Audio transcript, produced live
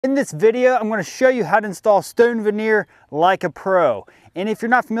In this video, I'm going to show you how to install stone veneer like a pro. And if you're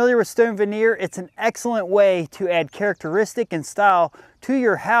not familiar with stone veneer, it's an excellent way to add characteristic and style to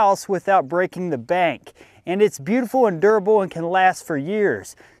your house without breaking the bank. And it's beautiful and durable and can last for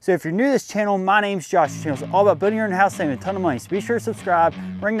years. So if you're new to this channel, my name's Josh. This channel's all about building your own house, saving a ton of money. So be sure to subscribe,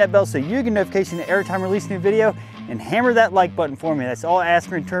 ring that bell so you get notification every time I release a new video, and hammer that like button for me. That's all I ask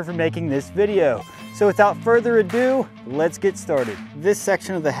in return for making this video. So without further ado, let's get started. This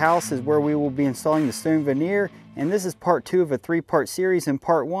section of the house is where we will be installing the stone veneer, and this is part 2 of a 3-part series. In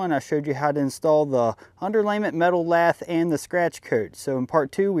part 1, I showed you how to install the underlayment, metal lath, and the scratch coat. So in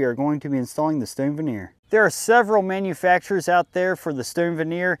part 2, we are going to be installing the stone veneer. There are several manufacturers out there for the stone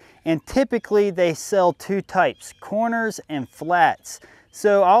veneer, and typically they sell 2 types, corners and flats.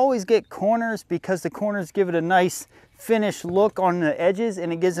 So I always get corners because the corners give it a nice finished look on the edges,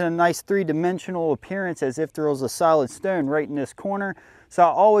 and it gives it a nice 3-dimensional appearance as if there was a solid stone right in this corner. So I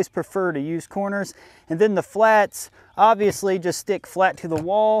always prefer to use corners. And then the flats, obviously just stick flat to the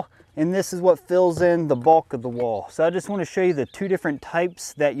wall, and this is what fills in the bulk of the wall. So I just want to show you the 2 different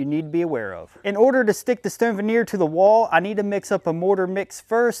types that you need to be aware of. In order to stick the stone veneer to the wall, I need to mix up a mortar mix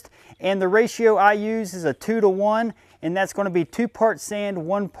first, and the ratio I use is a 2-to-1. And that's going to be 2 parts sand,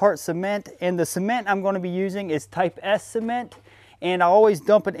 1 part cement. And the cement I'm going to be using is type S cement. And I always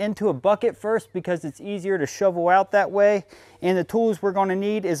dump it into a bucket first because it's easier to shovel out that way. And the tools we're going to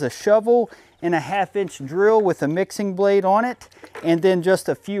need is a shovel and a 1/2-inch drill with a mixing blade on it, and then just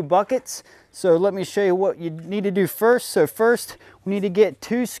a few buckets. So let me show you what you need to do first. So first, we need to get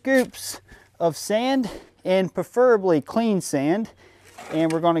 2 scoops of sand, and preferably clean sand.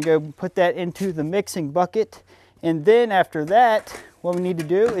 And we're going to go put that into the mixing bucket. And then after that, what we need to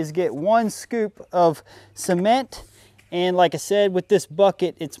do is get 1 scoop of cement. And like I said, with this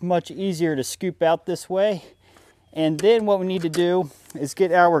bucket, it's much easier to scoop out this way. And then what we need to do is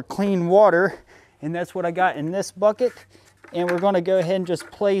get our clean water. And that's what I got in this bucket. And we're going to go ahead and just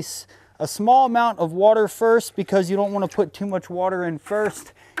place a small amount of water first, because you don't want to put too much water in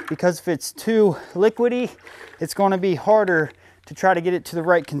first, because if it's too liquidy, it's going to be harder to try to get it to the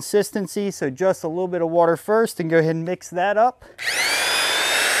right consistency. So just a little bit of water first, and go ahead and mix that up.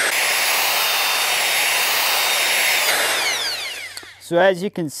 So as you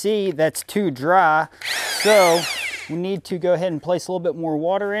can see, that's too dry. So we need to go ahead and place a little bit more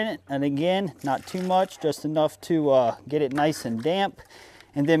water in it. And again, not too much, just enough to get it nice and damp.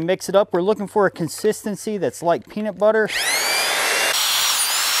 And then mix it up. We're looking for a consistency that's like peanut butter.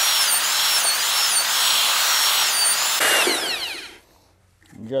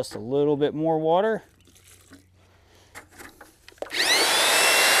 Just a little bit more water.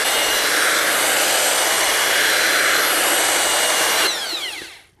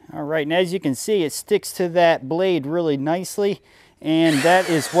 All right, and as you can see, it sticks to that blade really nicely, and that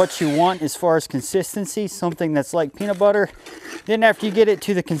is what you want as far as consistency, something that's like peanut butter. Then after you get it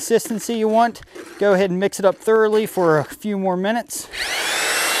to the consistency you want, go ahead and mix it up thoroughly for a few more minutes.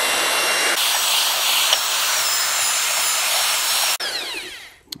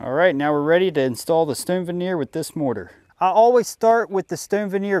 All right, now we're ready to install the stone veneer with this mortar. I always start with the stone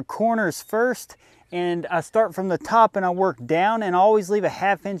veneer corners first, and I start from the top and I work down, and I always leave a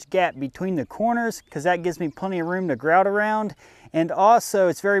 1/2-inch gap between the corners because that gives me plenty of room to grout around. And also,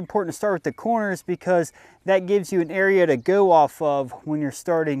 it's very important to start with the corners because that gives you an area to go off of when you're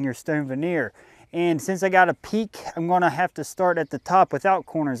starting your stone veneer. And since I got a peak, I'm going to have to start at the top without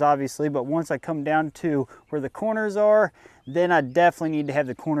corners, obviously. But once I come down to where the corners are, then I definitely need to have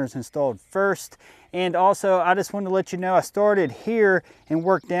the corners installed first. And also, I just wanted to let you know I started here and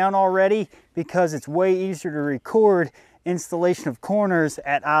worked down already because it's way easier to record installation of corners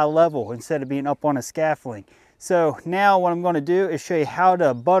at eye level instead of being up on a scaffolding. So now what I'm going to do is show you how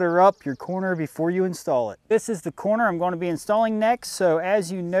to butter up your corner before you install it. This is the corner I'm going to be installing next. So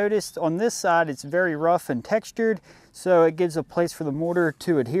as you noticed on this side, it's very rough and textured. So it gives a place for the mortar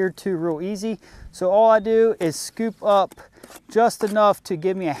to adhere to real easy. So all I do is scoop up just enough to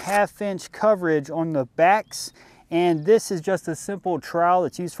give me a 1/2-inch coverage on the backs. And this is just a simple trowel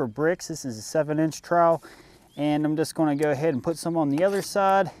that's used for bricks. This is a 7-inch trowel. And I'm just going to go ahead and put some on the other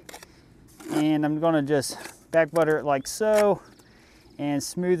side. And I'm going to just back butter it like so and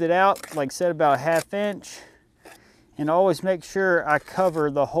smooth it out, like I said, about a 1/2-inch. And always make sure I cover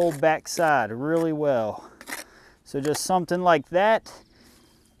the whole back side really well. So just something like that.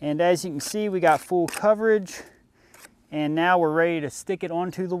 And as you can see, we got full coverage. And now we're ready to stick it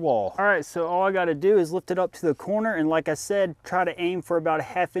onto the wall. All right, so all I gotta do is lift it up to the corner, and like I said, try to aim for about a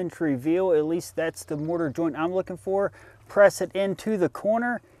 1/2-inch reveal. At least that's the mortar joint I'm looking for. Press it into the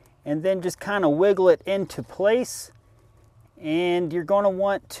corner, and then just kind of wiggle it into place. And you're going to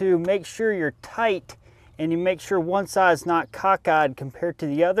want to make sure you're tight and you make sure one side's not cockeyed compared to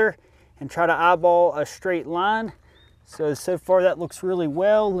the other, and try to eyeball a straight line. So far that looks really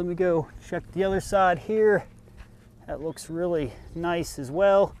well. Let me go check the other side here. That looks really nice as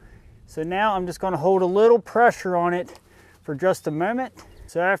well. So now I'm just going to hold a little pressure on it for just a moment.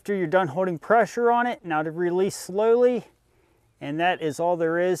 So after you're done holding pressure on it, now to release slowly, and that is all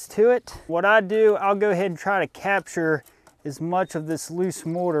there is to it. What I do, I'll go ahead and try to capture as much of this loose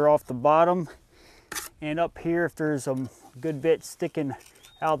mortar off the bottom, and up here if there's a good bit sticking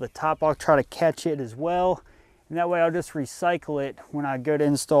out the top, I'll try to catch it as well, and that way I'll just recycle it when I go to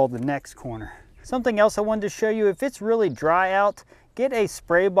install the next corner. Something else I wanted to show you, if it's really dry out, get a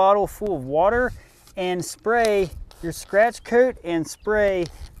spray bottle full of water and spray your scratch coat and spray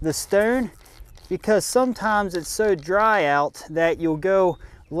the stone, because sometimes it's so dry out that you'll go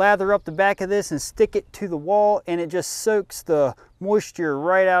lather up the back of this and stick it to the wall, and it just soaks the moisture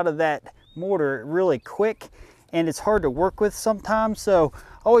right out of that mortar really quick, and it's hard to work with sometimes. So I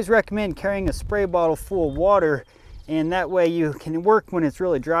always recommend carrying a spray bottle full of water, and that way you can work when it's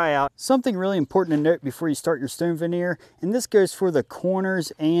really dry out. Something really important to note before you start your stone veneer, and this goes for the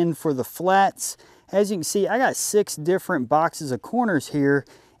corners and for the flats. As you can see, I got 6 different boxes of corners here,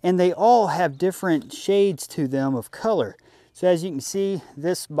 and they all have different shades to them of color. So as you can see,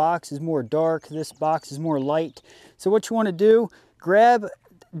 this box is more dark, this box is more light. So what you want to do, grab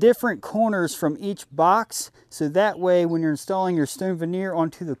different corners from each box, so that way when you're installing your stone veneer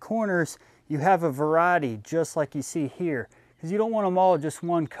onto the corners, you have a variety just like you see here. Because you don't want them all just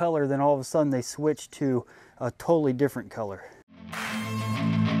one color, then all of a sudden they switch to a totally different color.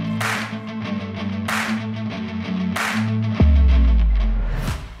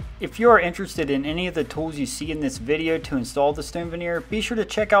 If you are interested in any of the tools you see in this video to install the stone veneer, be sure to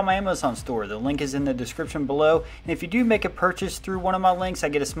check out my Amazon store. The link is in the description below. And if you do make a purchase through one of my links, I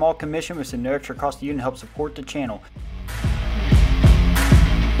get a small commission, which is no extra cost to you and help support the channel.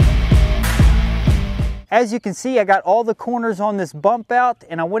 As you can see, I got all the corners on this bump out,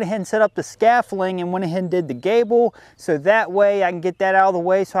 and I went ahead and set up the scaffolding and went ahead and did the gable, so that way I can get that out of the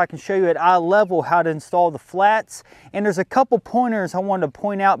way so I can show you at eye level how to install the flats. And there's a couple pointers I wanted to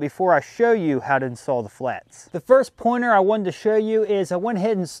point out before I show you how to install the flats. The first pointer I wanted to show you is I went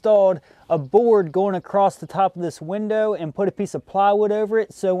ahead and installed a board going across the top of this window and put a piece of plywood over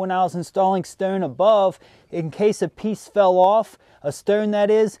it, so when I was installing stone above, in case a piece fell off, a stone that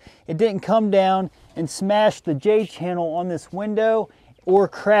is, it didn't come down and smash the J-channel on this window or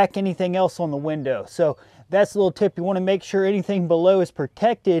crack anything else on the window. So that's a little tip. You want to make sure anything below is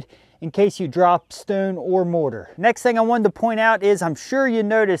protected in case you drop stone or mortar. Next thing I wanted to point out is, I'm sure you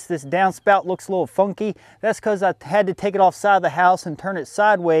noticed this downspout looks a little funky. That's because I had to take it off side of the house and turn it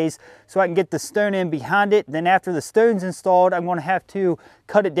sideways so I can get the stone in behind it. Then after the stone's installed, I'm going to have to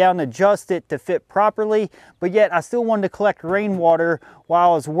cut it down and adjust it to fit properly, but yet I still wanted to collect rainwater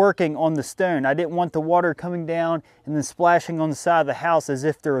while I was working on the stone. I didn't want the water coming down and then splashing on the side of the house as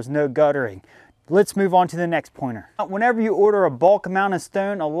if there was no guttering. Let's move on to the next pointer. Whenever you order a bulk amount of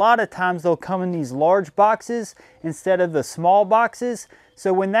stone, a lot of times they'll come in these large boxes instead of the small boxes.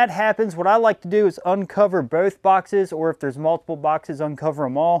 So when that happens, what I like to do is uncover both boxes, or if there's multiple boxes, uncover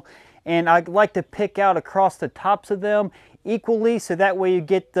them all. And I like to pick out across the tops of them equally, so that way you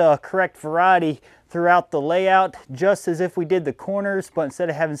get the correct variety throughout the layout, just as if we did the corners, but instead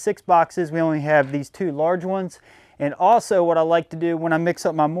of having 6 boxes, we only have these 2 large ones. And also what I like to do when I mix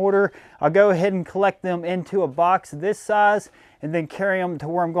up my mortar, I'll go ahead and collect them into a box this size and then carry them to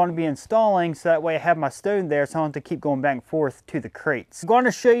where I'm going to be installing, so that way I have my stone there so I don't have to keep going back and forth to the crates. I'm going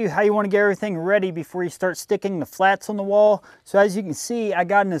to show you how you want to get everything ready before you start sticking the flats on the wall. So as you can see, I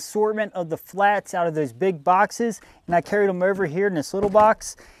got an assortment of the flats out of those big boxes, and I carried them over here in this little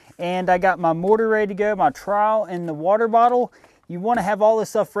box. And I got my mortar ready to go, my trowel, and the water bottle. You want to have all this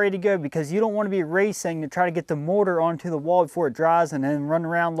stuff ready to go because you don't want to be racing to try to get the mortar onto the wall before it dries and then run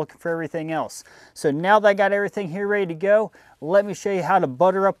around looking for everything else. So now that I got everything here ready to go, let me show you how to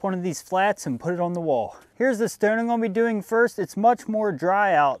butter up one of these flats and put it on the wall. Here's the stone I'm going to be doing first. It's much more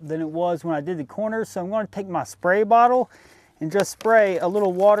dry out than it was when I did the corners, so I'm going to take my spray bottle and just spray a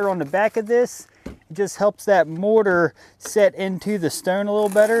little water on the back of this. It just helps that mortar set into the stone a little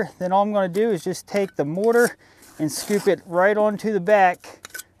better. Then all I'm going to do is just take the mortar and scoop it right onto the back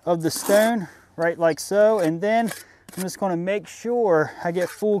of the stone, right like so. And then I'm just going to make sure I get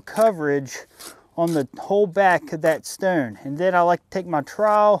full coverage on the whole back of that stone. And then I like to take my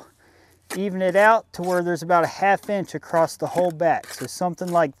trowel, even it out to where there's about a ½ inch across the whole back. So something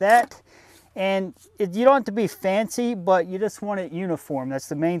like that. And you don't have to be fancy, but you just want it uniform. That's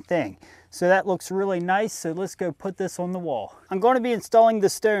the main thing. So that looks really nice. So let's go put this on the wall. I'm going to be installing the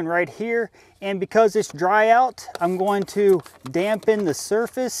stone right here. And because it's dry out, I'm going to dampen the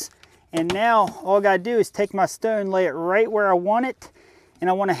surface. And now all I gotta do is take my stone, lay it right where I want it. And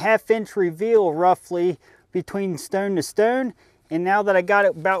I want a 1/2 inch reveal roughly between stone to stone. And now that I got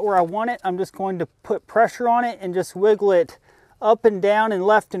it about where I want it, I'm just going to put pressure on it and just wiggle it up and down and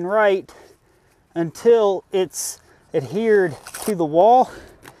left and right until it's adhered to the wall.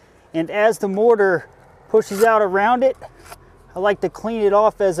 And as the mortar pushes out around it, I like to clean it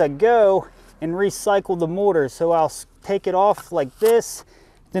off as I go and recycle the mortar. So I'll take it off like this,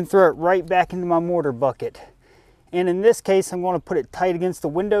 then throw it right back into my mortar bucket. And in this case, I'm going to put it tight against the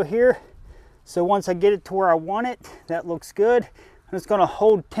window here. So once I get it to where I want it, that looks good. I'm just going to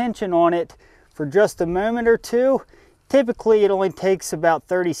hold tension on it for just a moment or two. Typically, it only takes about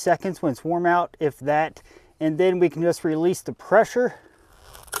 30 seconds when it's warm out, if that. And then we can just release the pressure.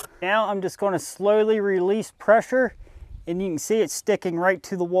 Now I'm just going to slowly release pressure, and you can see it's sticking right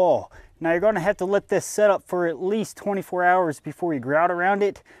to the wall. Now you're going to have to let this set up for at least 24 hours before you grout around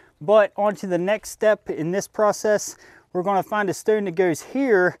it. But on to the next step in this process, we're going to find a stone that goes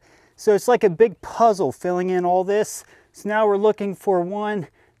here. So it's like a big puzzle filling in all this. So now we're looking for one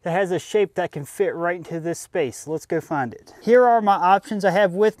that has a shape that can fit right into this space. Let's go find it. Here are my options I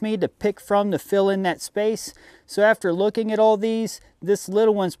have with me to pick from to fill in that space. So after looking at all these, this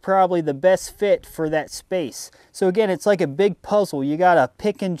little one's probably the best fit for that space. So again, it's like a big puzzle. You gotta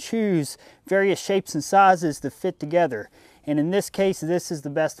pick and choose various shapes and sizes to fit together. And in this case, this is the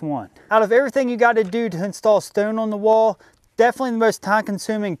best one. Out of everything you gotta do to install stone on the wall, definitely the most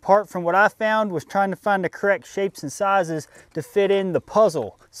time-consuming part from what I found was trying to find the correct shapes and sizes to fit in the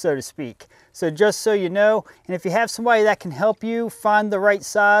puzzle, so to speak. So just so you know, and if you have somebody that can help you find the right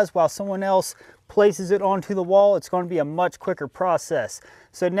size while someone else places it onto the wall, it's going to be a much quicker process.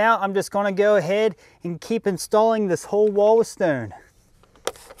 So now I'm just going to go ahead and keep installing this whole wall with stone.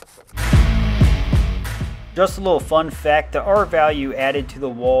 Just a little fun fact, the R value added to the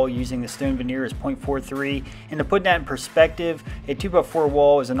wall using the stone veneer is 0.43, and to put that in perspective, a 2x4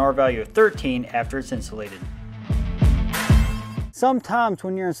 wall is an R value of 13 after it's insulated. Sometimes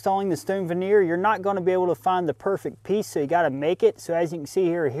when you're installing the stone veneer, you're not going to be able to find the perfect piece, so you got to make it. So as you can see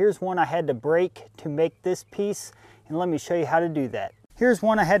here, here's one I had to break to make this piece, and let me show you how to do that. Here's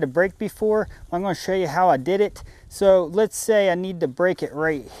one I had to break before. I'm going to show you how I did it. So let's say I need to break it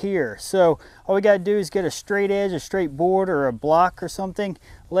right here. So all we got to do is get a straight edge, a straight board or a block or something,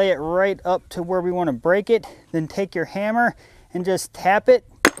 lay it right up to where we want to break it, then take your hammer and just tap it,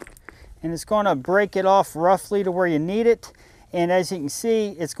 and it's going to break it off roughly to where you need it. And as you can see,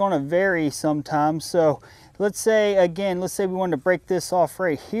 it's going to vary sometimes. So let's say, again, let's say we wanted to break this off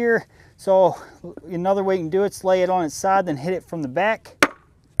right here. So another way you can do it is lay it on its side, then hit it from the back.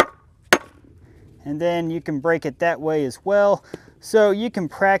 And then you can break it that way as well. So you can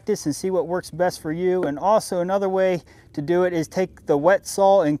practice and see what works best for you. And also another way to do it is take the wet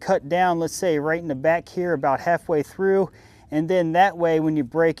saw and cut down, let's say right in the back here, about halfway through. And then that way when you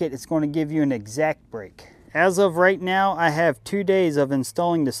break it, it's going to give you an exact break. As of right now, I have 2 days of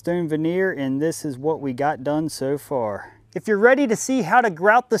installing the stone veneer, and this is what we got done so far. If you're ready to see how to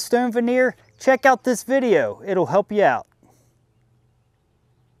grout the stone veneer, check out this video. It'll help you out.